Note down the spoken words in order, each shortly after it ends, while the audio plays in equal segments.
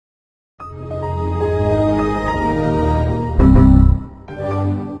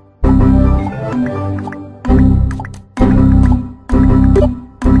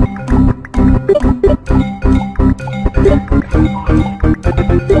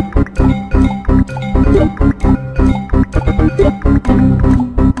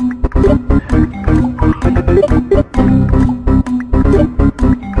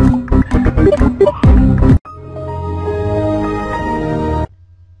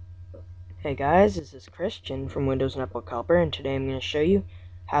Hey guys, this is Christian from WindowsNetbookHelper, and today I'm going to show you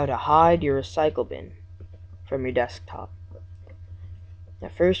how to hide your recycle bin from your desktop. Now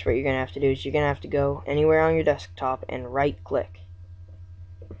first, what you're going to have to do is you're going to have to go anywhere on your desktop and right click.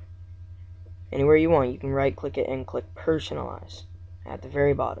 Anywhere you want, you can right click it and click Personalize at the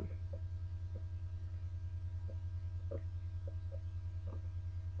very bottom.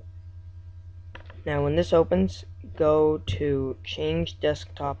 Now when this opens, go to Change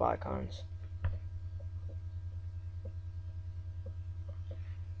Desktop Icons.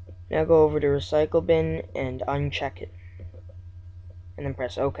 Now go over to Recycle Bin and uncheck it, and then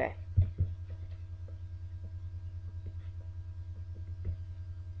press OK.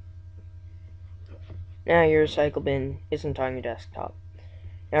 Now your recycle bin isn't on your desktop.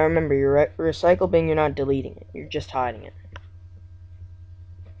 Now remember, your recycle bin, you're not deleting it, you're just hiding it.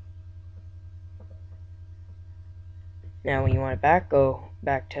 Now when you want it back, go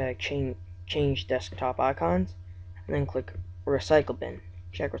back to change desktop icons, and then click recycle bin.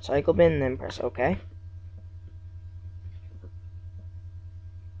 Check recycle bin, and then press OK.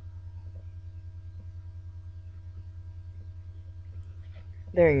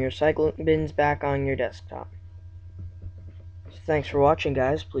 There, your recycle bin's back on your desktop. So thanks for watching,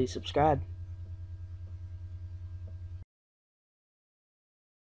 guys. Please subscribe.